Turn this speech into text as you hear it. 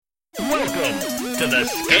Welcome to the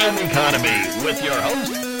Scam Economy with your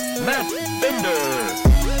host, Matt Bender.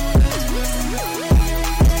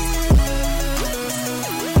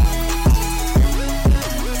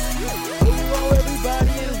 Hello,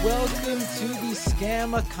 everybody, and welcome to the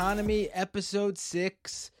Scam Economy Episode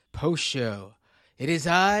 6 post show. It is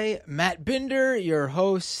I, Matt Bender, your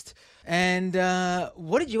host. And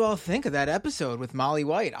what did you all think of that episode with Molly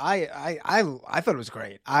White? I thought it was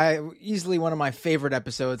great. Easily one of my favorite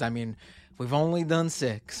episodes. I mean, we've only done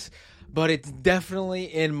 6, but it's definitely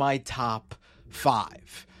in my top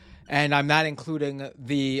 5. And I'm not including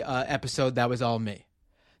the episode that was all me.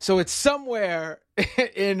 So it's somewhere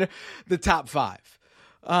in the top 5.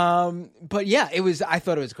 But yeah, I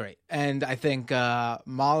thought it was great. And I think,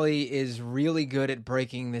 Molly is really good at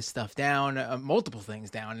breaking this stuff down, multiple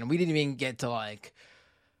things down. And we didn't even get to I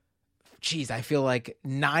feel like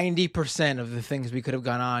 90% of the things we could have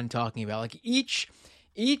gone on talking about. Like each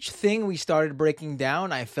thing we started breaking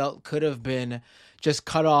down, I felt could have been just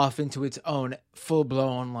cut off into its own full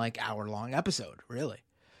blown, hour-long episode, really.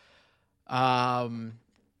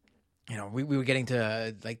 We were getting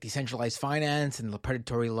to decentralized finance and the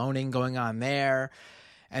predatory loaning going on there.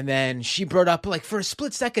 And then she brought up for a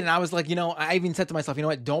split second. And I was I even said to myself, you know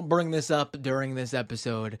what? Don't bring this up during this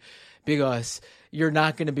episode because you're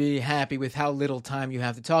not going to be happy with how little time you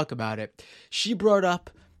have to talk about it. She brought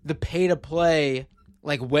up the pay to play,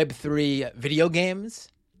 Web3 video games.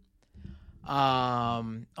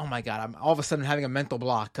 Oh my God, I'm all of a sudden having a mental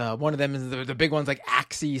block. One of them is the big ones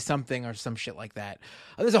Axie something or some shit like that.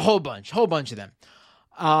 There's a whole bunch of them.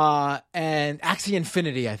 And Axie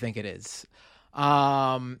Infinity, I think it is.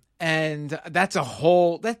 And that's a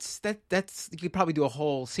whole, that's, you could probably do a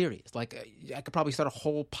whole series. I could probably start a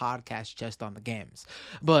whole podcast just on the games,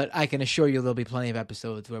 but I can assure you there'll be plenty of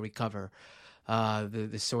episodes where we cover,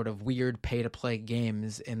 the sort of weird pay to play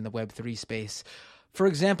games in the Web3 space. For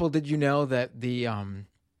example, did you know that the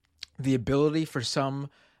ability for some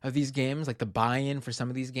of these games, the buy-in for some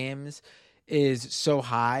of these games, is so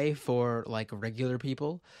high for regular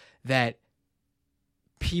people that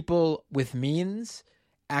people with means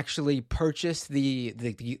actually purchase the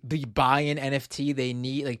buy-in NFT they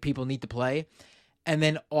need, people need to play, and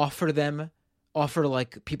then offer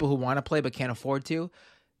people who want to play but can't afford to.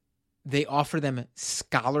 They offer them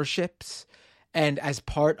scholarships. And as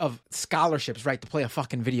part of scholarships, right, to play a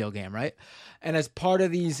fucking video game, right? And as part of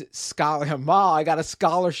these Ma, I got a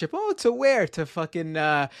scholarship. Oh, to where? To fucking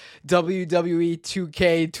WWE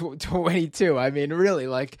 2K22. I mean,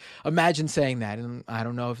 really, imagine saying that. And I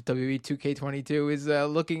don't know if WWE 2K22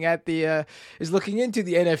 is looking into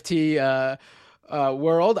the NFT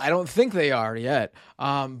world. I don't think they are yet.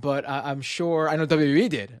 But I'm sure. I know WWE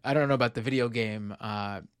did. I don't know about the video game,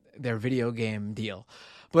 their video game deal.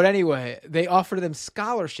 But anyway, they offer them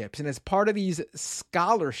scholarships, and as part of these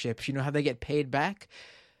scholarships, you know how they get paid back?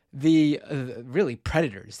 The really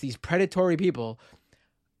predators, these predatory people,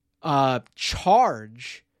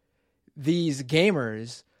 charge these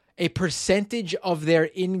gamers a percentage of their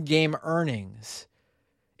in-game earnings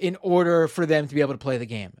in order for them to be able to play the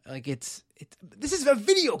game. This is a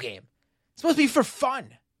video game. It's supposed to be for fun.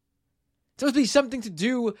 It's supposed to be something to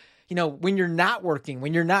do, when you're not working,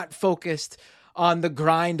 when you're not focused on the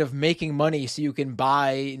grind of making money so you can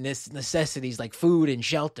buy necessities like food and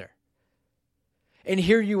shelter. And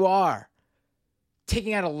here you are,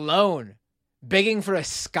 taking out a loan, begging for a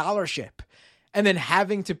scholarship, and then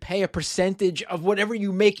having to pay a percentage of whatever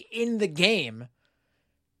you make in the game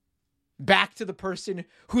back to the person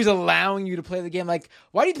who's allowing you to play the game.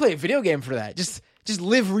 Why do you play a video game for that? Just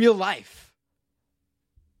live real life.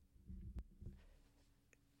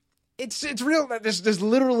 It's real. There's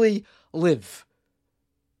literally live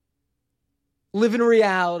in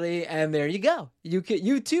reality, and there you go. You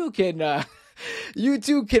too can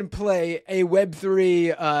play a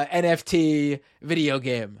Web3 NFT video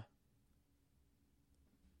game.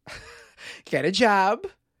 Get a job.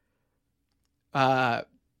 Find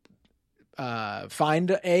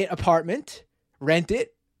an apartment, rent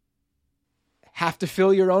it. Have to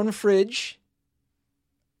fill your own fridge.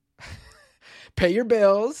 Pay your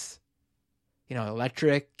bills.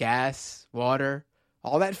 Electric, gas, water,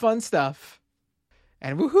 all that fun stuff.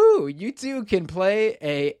 And woohoo, you too can play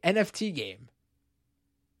a NFT game.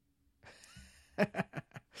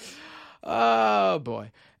 Oh,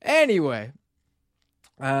 boy. Anyway.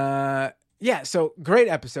 So great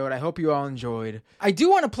episode. I hope you all enjoyed. I do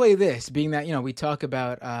want to play this, being that, we talk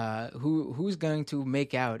about who's going to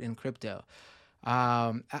make out in crypto.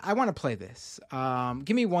 I want to play this.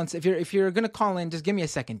 Give me once. If you're gonna call in, just give me a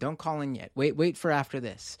second. Don't call in yet. Wait for after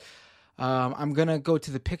this. I'm going to go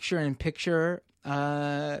to the picture-in-picture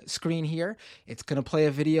screen here. It's going to play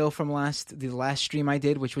a video from the last stream I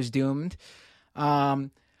did, which was doomed.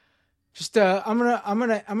 I'm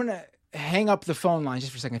gonna hang up the phone line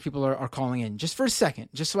just for a second. People are calling in just for a second,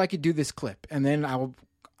 just so I could do this clip, and then I will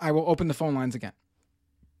open the phone lines again.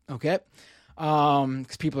 Okay,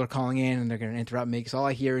 because people are calling in and they're gonna interrupt me because all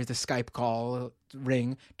I hear is the Skype call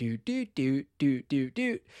ring. Do.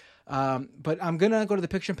 But I'm gonna go to the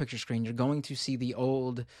picture-in-picture screen. You're going to see the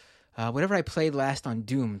old whatever I played last on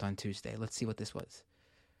Doomed on Tuesday. Let's see what this was.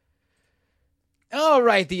 Oh,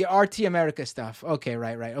 right, the RT America stuff. Okay,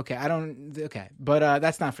 right. Okay, but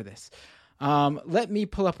that's not for this. Let me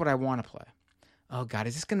pull up what I want to play. Oh God,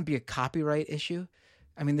 is this going to be a copyright issue?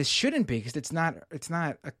 I mean, this shouldn't be because it's not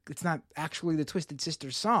actually the Twisted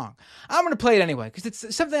Sisters song. I'm going to play it anyway because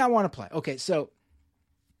it's something I want to play. Okay, so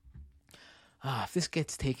if this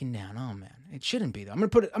gets taken down, oh man, it shouldn't be though. I'm going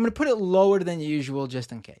to put it lower than usual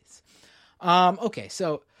just in case. Okay,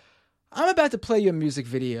 so I'm about to play you a music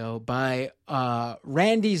video by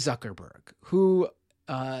Randi Zuckerberg, who,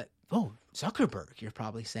 Zuckerberg, you're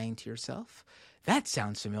probably saying to yourself. That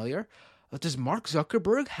sounds familiar. Does Mark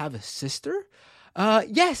Zuckerberg have a sister?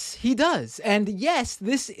 Yes, he does. And yes,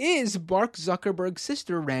 this is Mark Zuckerberg's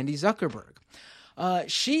sister, Randi Zuckerberg.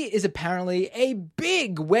 She is apparently a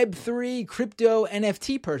big Web3 crypto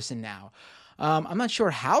NFT person now. I'm not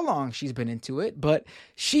sure how long she's been into it, but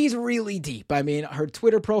she's really deep. I mean, her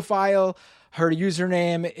Twitter profile, her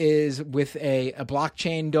username is with a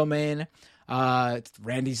blockchain domain. It's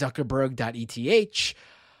randyzuckerberg.eth.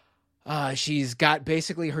 She's got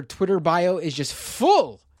basically her Twitter bio is just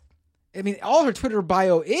full. I mean, all her Twitter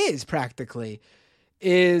bio is practically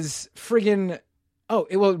is friggin'.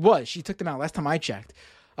 It was. She took them out last time I checked.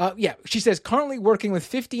 She says currently working with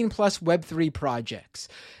 15 plus Web3 projects.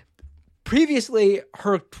 Previously,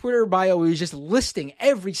 her Twitter bio was just listing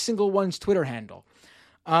every single one's Twitter handle.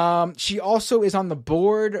 She also is on the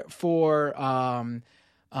board for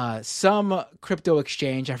some crypto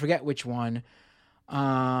exchange. I forget which one.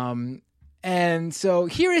 And so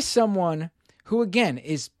here is someone who, again,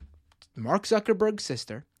 is Mark Zuckerberg's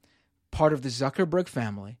sister, part of the Zuckerberg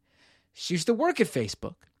family. She used to work at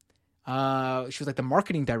Facebook. She was like the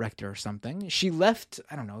marketing director or something. She left,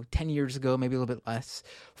 10 years ago, maybe a little bit less,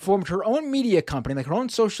 formed her own media company, like her own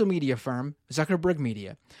social media firm, Zuckerberg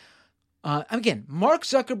Media. Again, Mark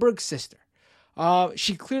Zuckerberg's sister.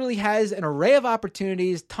 She clearly has an array of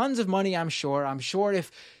opportunities, tons of money, I'm sure. I'm sure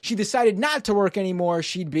if she decided not to work anymore,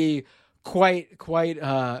 she'd be quite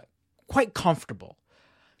comfortable.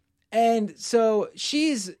 And so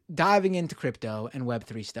she's diving into crypto and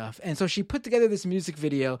Web3 stuff. And so she put together this music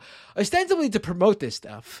video ostensibly to promote this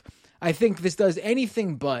stuff. I think this does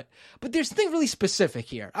anything but there's something really specific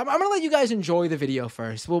here. I'm going to let you guys enjoy the video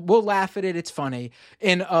first. We'll laugh at it. It's funny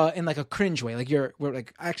in like a cringe way. Like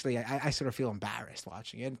I sort of feel embarrassed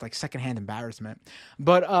watching it. It's like secondhand embarrassment.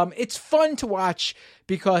 But it's fun to watch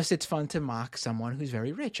because it's fun to mock someone who's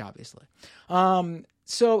very rich, obviously.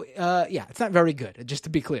 So, it's not very good, just to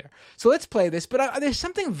be clear. So let's play this, but there's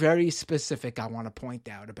something very specific I want to point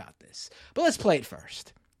out about this. But let's play it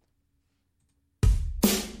first.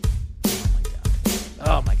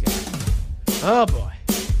 Oh, my God. Oh, boy.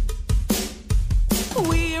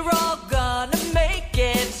 We're all gonna make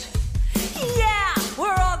it. Yeah, we're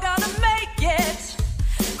all gonna make it.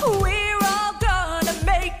 We're all gonna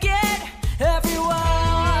make it, everyone.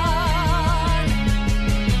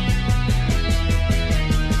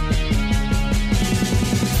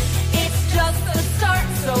 It's just a start,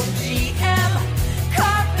 so GM,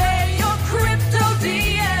 carpe your crypto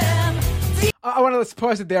DM. I want to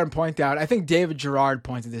pause it there and point out, I think David Gerard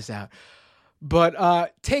pointed this out,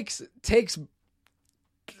 but takes.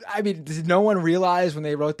 I mean, did no one realize when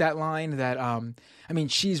they wrote that line that,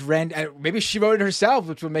 she's Randi, maybe she wrote it herself,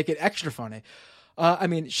 which would make it extra funny.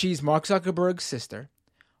 She's Mark Zuckerberg's sister.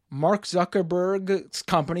 Mark Zuckerberg's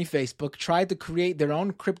company, Facebook, tried to create their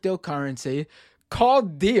own cryptocurrency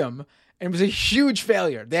called Diem, and it was a huge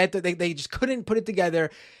failure. They just couldn't put it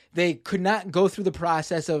together. They could not go through the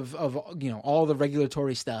process of all the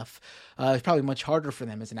regulatory stuff. It's probably much harder for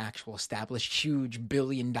them as an actual established, huge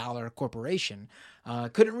billion-dollar corporation.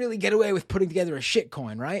 Couldn't really get away with putting together a shit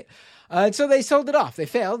coin, right? So they sold it off. They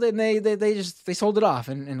failed, and they sold it off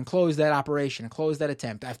and closed that operation, closed that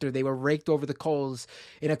attempt after they were raked over the coals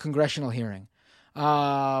in a congressional hearing.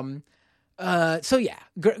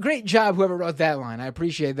 Great job whoever wrote that line. I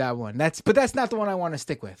appreciate that one. But that's not the one I want to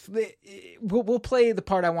stick with. We'll play the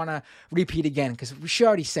part I want to repeat again because she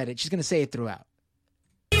already said it. She's going to say it throughout.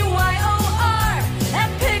 BYOR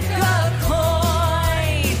and pick a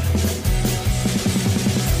coin.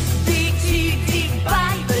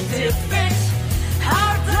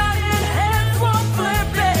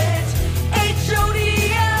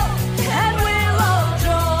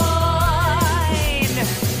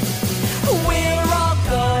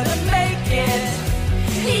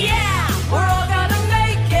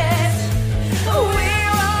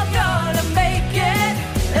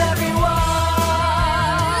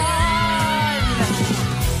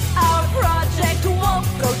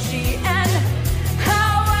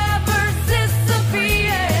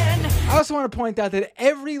 point out that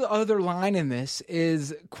every other line in this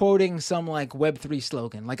is quoting some like Web3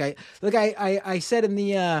 slogan. Like I said in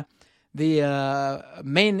the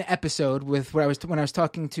main episode with when I was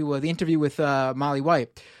talking to the interview with Molly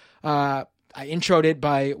White. I introed it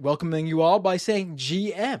by welcoming you all by saying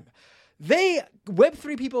GM.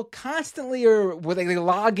 Web3 people constantly they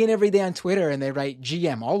log in every day on Twitter and they write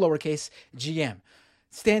GM, all lowercase GM.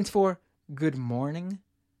 Stands for good morning.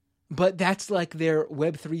 But that's like their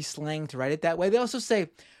Web3 slang to write it that way. They also say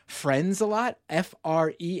friends a lot,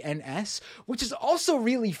 FRENS, which is also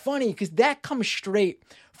really funny because that comes straight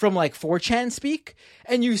from like 4chan speak.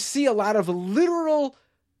 And you see a lot of literal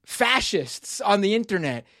fascists on the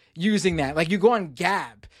internet using that. Like you go on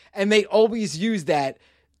Gab and they always use that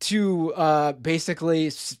to basically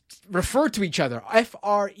refer to each other.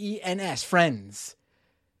 FRENS, friends.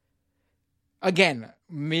 Again,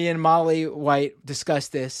 me and Molly White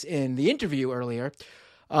discussed this in the interview earlier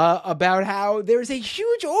about how there's a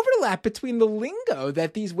huge overlap between the lingo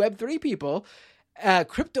that these Web3 people,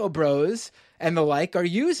 crypto bros and the like are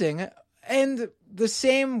using and the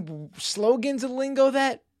same slogans and lingo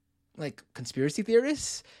that like conspiracy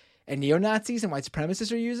theorists and neo-Nazis and white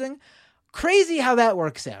supremacists are using. Crazy how that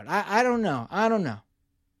works out. I don't know.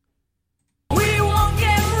 We won't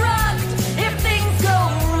get rugged if things go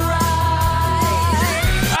right.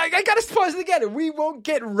 I gotta pause it again. We won't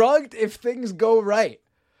get rugged if things go right.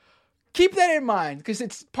 Keep that in mind because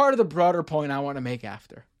it's part of the broader point I want to make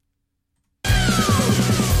after.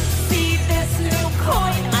 See this new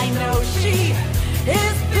coin, I know she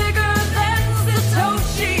is bigger than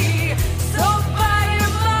Satoshi. So buy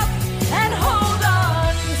him up and hold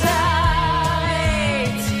on tight.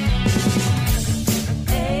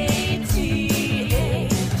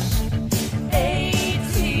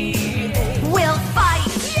 ATH. We'll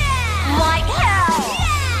fight like hell.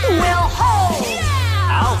 We'll hold.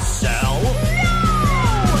 I'll sell.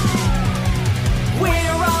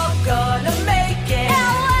 We're all gonna make it.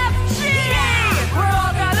 LFG! We're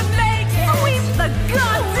all gonna make it. Sweep the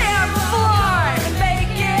goddamn floor.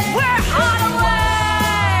 Make it. We're on a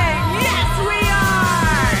way. Yes, we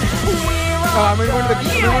are. We're all I'm in one of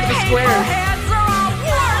the squares. hands are all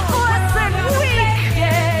worthless and weak.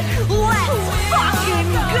 Let's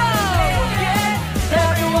fucking go.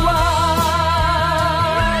 Everyone.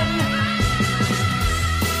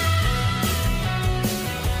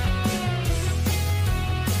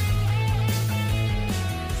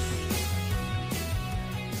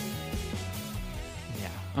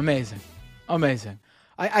 Amazing.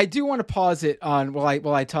 I do want to pause it on while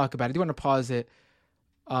I talk about it. I do want to pause it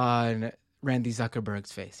on Randi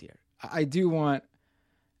Zuckerberg's face here. I do want,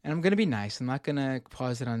 and I'm gonna be nice. I'm not gonna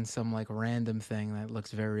pause it on some like random thing that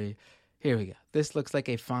looks very. Here we go. This looks like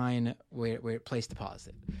a fine place to pause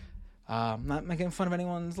it. I'm not making fun of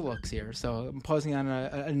anyone's looks here, so I'm pausing on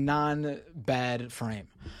a non-bad frame.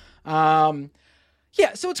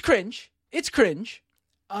 Yeah, so it's cringe.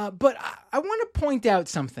 But I want to point out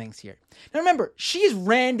some things here. Now remember, she's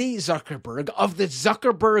Randi Zuckerberg of the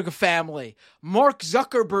Zuckerberg family. Mark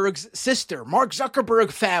Zuckerberg's sister, Mark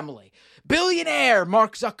Zuckerberg family. Billionaire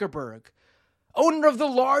Mark Zuckerberg. Owner of the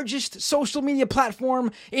largest social media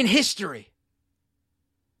platform in history.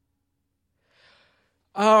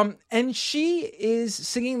 And she is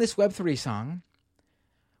singing this Web3 song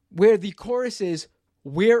where the chorus is,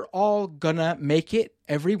 "We're all gonna make it,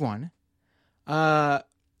 everyone.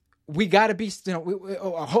 We gotta be,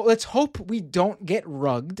 let's hope we don't get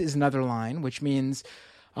rugged," is another line, which means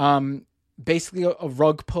basically a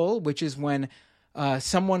rug pull, which is when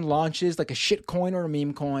someone launches like a shit coin or a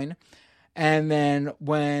meme coin, and then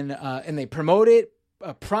when and they promote it,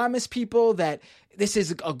 promise people that this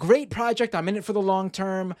is a great project, I'm in it for the long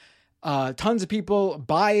term. Tons of people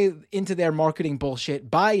buy into their marketing bullshit,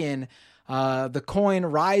 buy in. The coin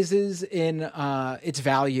rises in its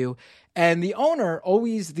value. And the owner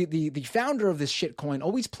always, the founder of this shit coin,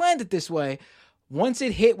 always planned it this way. Once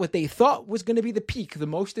it hit what they thought was going to be the peak, the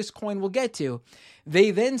most this coin will get to,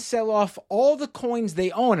 they then sell off all the coins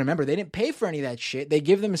they own. Remember, they didn't pay for any of that shit. They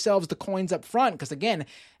give themselves the coins up front because, again,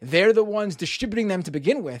 they're the ones distributing them to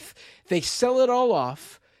begin with. They sell it all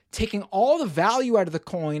off, taking all the value out of the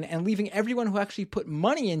coin and leaving everyone who actually put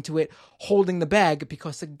money into it holding the bag.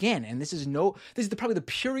 Because, again, and this is probably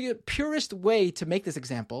the purest way to make this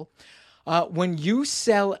example. When you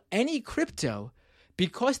sell any crypto,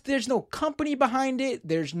 because there's no company behind it,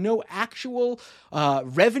 there's no actual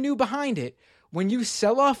revenue behind it, when you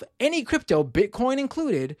sell off any crypto, Bitcoin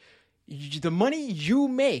included, the money you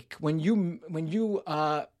make when you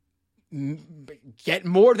get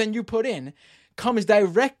more than you put in comes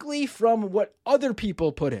directly from what other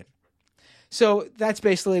people put in. So that's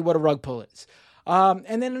basically what a rug pull is.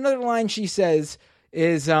 And then another line she says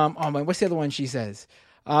is, oh man, what's the other one she says?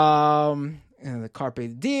 The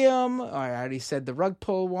Carpe Diem. I already said the rug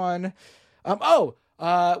pull one.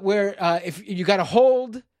 Where if you got to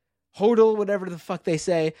hodl, whatever the fuck they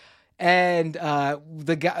say, and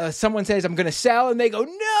the guy, someone says, I'm going to sell, and they go,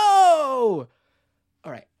 no!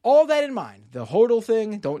 All right, all that in mind. The hodl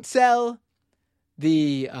thing, don't sell.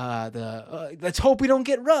 The let's hope we don't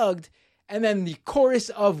get rugged. And then the chorus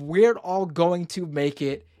of we're all going to make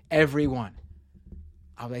it, everyone.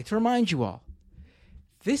 I would like to remind you all,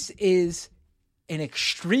 this is an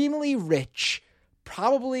extremely rich,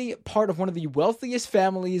 probably part of one of the wealthiest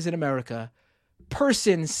families in America,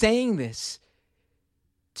 person saying this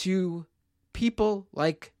to people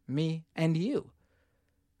like me and you,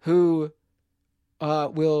 who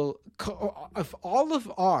if all of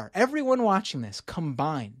everyone watching this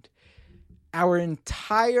combined, our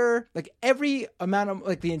entire, every amount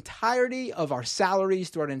of, the entirety of our salaries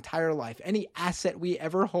throughout our entire life, any asset we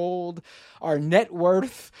ever hold, our net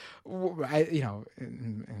worth, the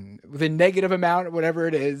negative amount, whatever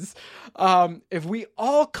it is, if we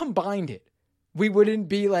all combined it, we wouldn't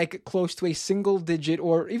be close to a single digit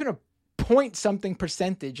or even a point something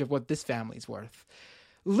percentage of what this family's worth.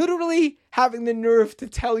 Literally having the nerve to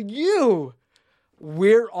tell you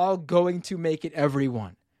we're all going to make it,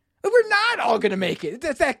 everyone. We're not all going to make it.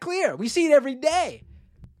 That's that clear. We see it every day.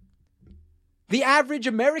 The average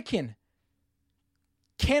American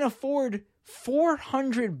can't afford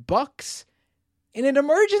 $400 in an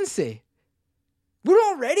emergency. We're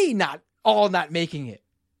already not making it.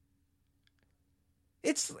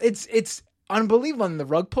 It's unbelievable. In the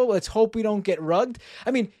rug pull, let's hope we don't get rugged.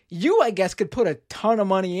 I mean, you, I guess, could put a ton of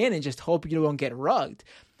money in and just hope you don't get rugged.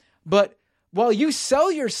 But while you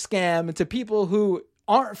sell your scam to people who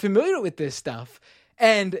aren't familiar with this stuff,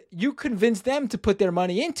 and you convince them to put their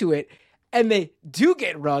money into it, and they do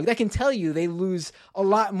get rugged, I can tell you they lose a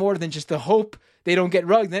lot more than just the hope they don't get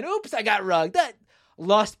rugged. Then, oops, I got rugged. That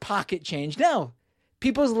lost pocket change. No,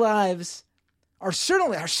 people's lives are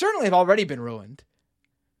certainly have already been ruined.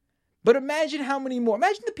 But imagine how many more.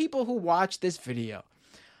 Imagine the people who watch this video.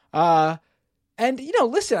 And,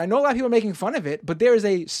 listen, I know a lot of people are making fun of it, but there is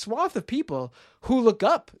a swath of people who look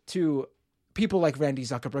up to people like Randi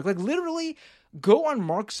Zuckerberg. Literally go on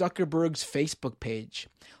Mark Zuckerberg's Facebook page.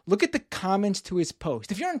 Look at the comments to his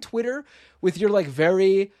post. If you're on Twitter with your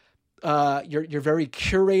very your very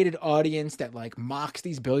curated audience that mocks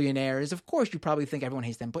these billionaires, of course you probably think everyone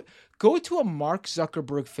hates them, but go to a Mark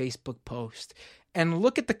Zuckerberg Facebook post and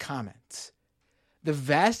look at the comments. The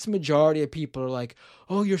vast majority of people are like,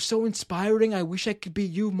 oh, you're so inspiring. I wish I could be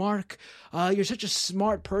you, Mark. You're such a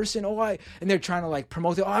smart person. And they're trying to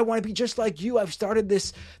promote it. Oh, I want to be just like you. I've started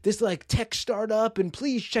this tech startup and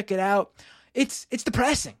please check it out. It's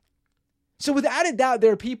depressing. So without a doubt,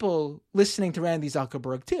 there are people listening to Randi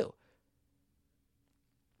Zuckerberg too.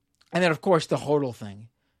 And then of course the hodl thing.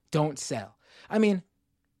 Don't sell. I mean,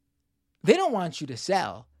 they don't want you to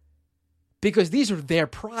sell because these are their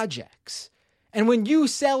projects. And when you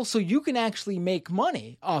sell so you can actually make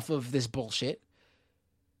money off of this bullshit,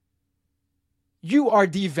 you are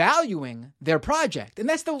devaluing their project. And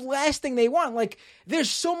that's the last thing they want. There's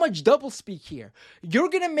so much doublespeak here. You're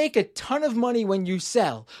going to make a ton of money when you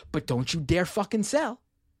sell, but don't you dare fucking sell.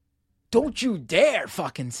 Don't you dare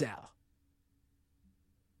fucking sell.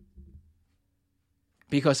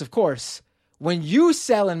 Because, of course, when you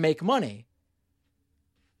sell and make money,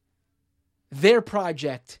 their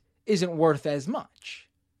project isn't worth as much.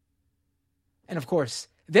 And of course,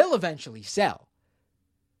 they'll eventually sell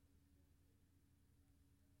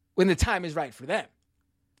when the time is right for them.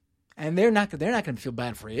 And they're not going to feel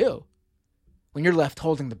bad for you when you're left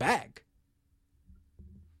holding the bag.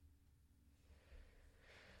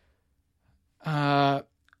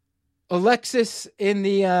 Alexis in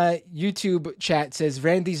the YouTube chat says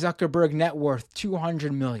Randi Zuckerberg net worth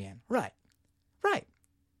 $200 million. Right.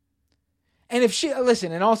 And if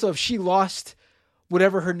she lost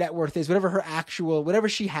whatever her net worth is, whatever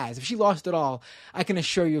she has, if she lost it all, I can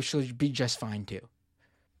assure you she'll be just fine too.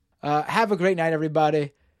 Have a great night,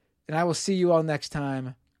 everybody. And I will see you all next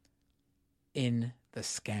time in the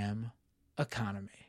scam economy.